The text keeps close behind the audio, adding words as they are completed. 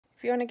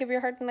If you want to give your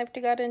heart and life to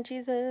God and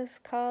Jesus,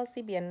 call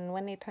CBN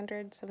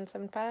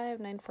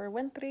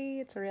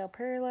 1-800-775-9413. It's a real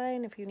prayer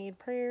line if you need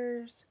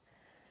prayers.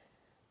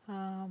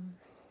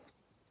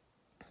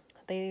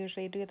 They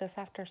usually do this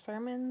after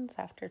sermons,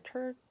 after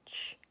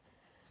church,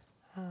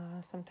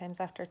 sometimes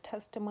after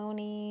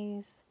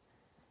testimonies.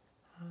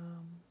 It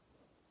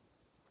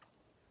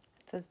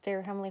says,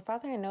 Dear Heavenly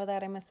Father, I know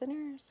that I'm a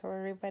sinner, so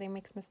everybody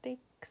makes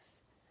mistakes.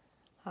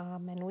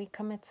 And we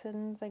commit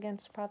sins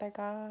against Father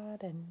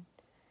God, and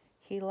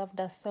He loved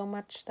us so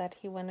much that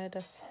He wanted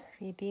us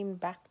redeemed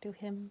back to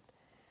Him.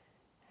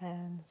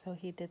 And so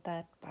He did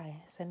that by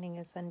sending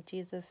His Son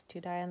Jesus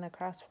to die on the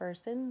cross for our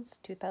sins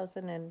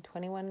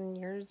 2021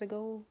 years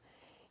ago.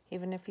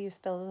 Even if you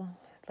still,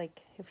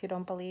 if you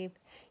don't believe,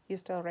 you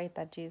still write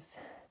that Jesus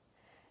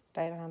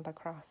died on the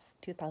cross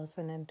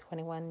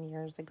 2021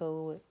 years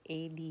ago,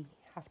 AD,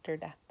 after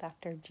death,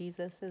 after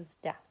Jesus'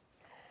 death.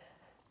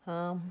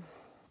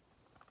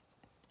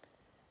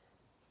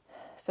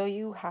 So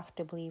you have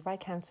to believe. I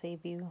can't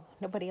save you.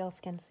 Nobody else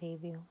can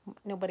save you.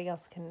 Nobody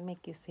else can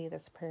make you say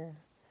this prayer.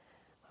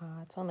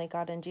 It's only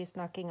God and Jesus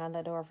knocking on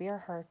the door of your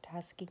heart,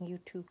 asking you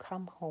to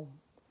come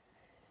home.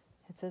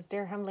 It says,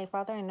 Dear Heavenly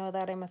Father, I know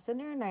that I'm a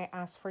sinner and I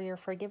ask for your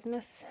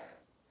forgiveness.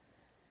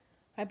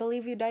 I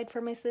believe you died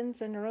for my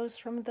sins and rose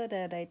from the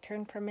dead. I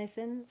turn from my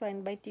sins. I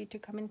invite you to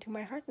come into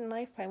my heart and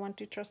life. I want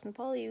to trust and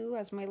follow you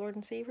as my Lord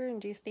and Savior. In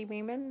Jesus' name,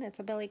 amen. It's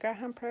a Billy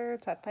Graham prayer.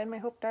 It's at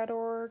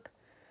findmyhope.org.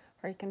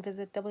 Or you can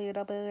visit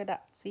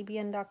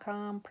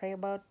www.cbn.com. Pray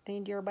about,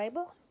 read your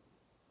Bible.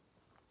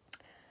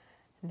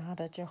 Not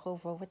a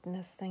Jehovah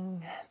Witness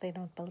thing. They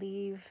don't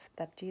believe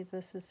that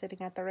Jesus is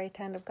sitting at the right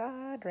hand of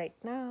God right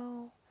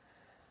now.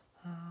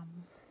 I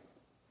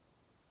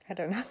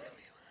don't know.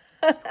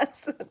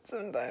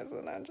 Sometimes,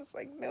 and I'm just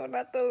like, no,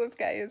 not those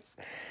guys.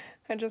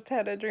 I just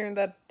had a dream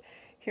that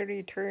he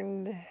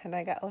returned and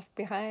I got left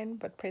behind.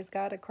 But praise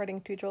God,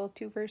 according to Joel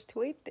 2 verse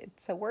 2:8,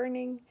 it's a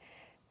warning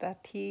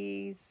that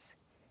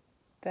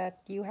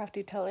you have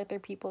to tell other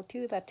people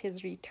too that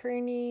He's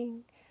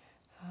returning.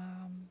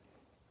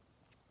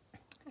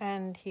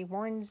 And He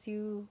warns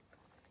you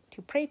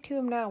to pray to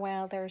Him now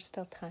while there's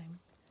still time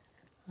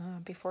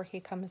before He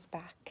comes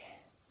back.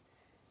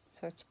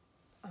 So it's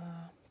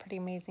pretty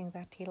amazing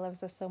that He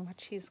loves us so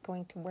much. He's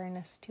going to warn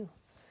us too,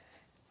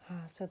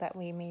 so that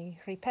we may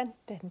repent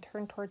and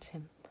turn towards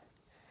Him.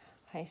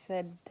 I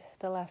said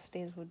the last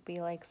days would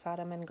be like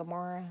Sodom and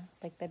Gomorrah,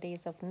 like the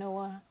days of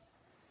Noah.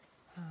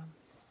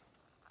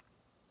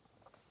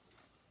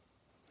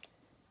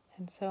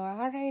 And so,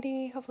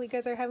 alrighty, hopefully you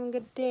guys are having a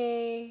good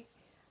day.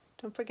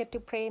 Don't forget to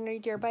pray and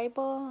read your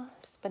Bible.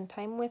 Spend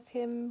time with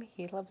Him.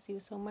 He loves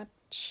you so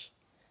much.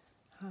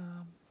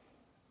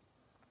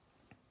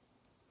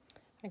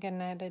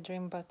 Again, I had a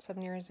dream about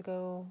 7 years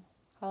ago.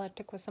 All it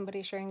took was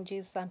somebody sharing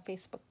Jesus on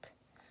Facebook.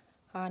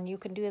 And you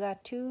can do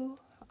that too.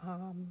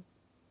 And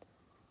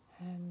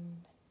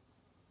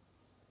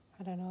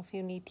I don't know if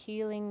you need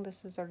healing.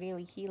 This is a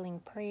really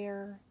healing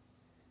prayer.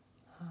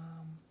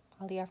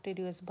 All you have to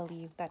do is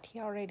believe that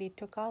He already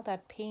took all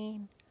that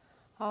pain,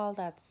 all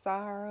that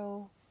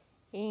sorrow,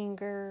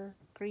 anger,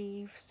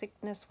 grief,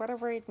 sickness,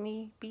 whatever it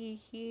may be.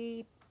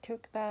 He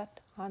took that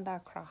on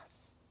that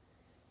cross.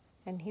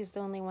 And He's the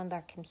only one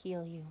that can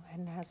heal you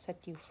and has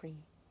set you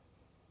free.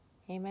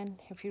 Amen.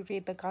 If you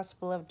read the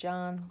Gospel of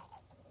John,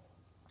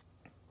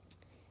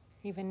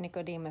 even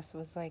Nicodemus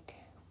was like,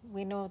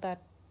 we know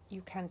that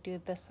you can't do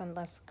this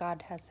unless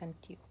God has sent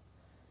you.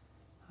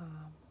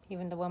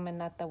 Even the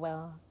woman at the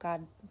well,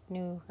 God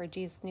knew, or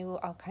Jesus knew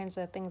all kinds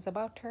of things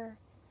about her.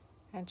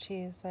 And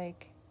she's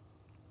like,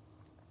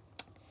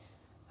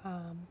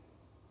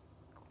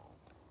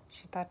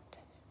 she thought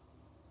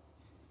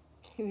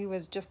He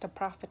was just a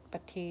prophet,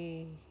 but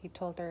he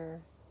told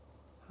her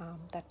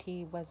that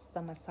He was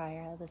the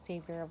Messiah, the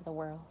Savior of the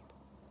world.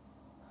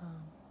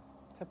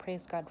 So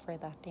praise God for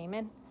that.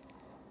 Amen.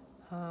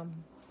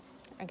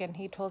 Again,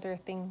 He told her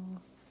things,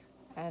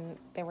 and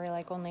they were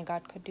like, only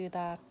God could do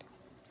that.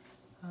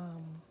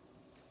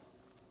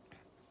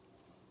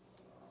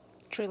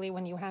 Truly,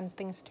 when you hand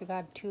things to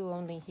God too,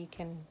 only He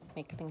can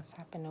make things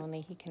happen.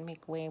 Only He can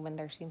make way when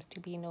there seems to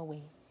be no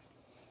way.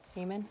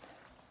 Amen.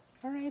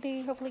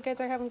 Alrighty, hopefully you guys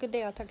are having a good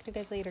day. I'll talk to you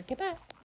guys later. Goodbye.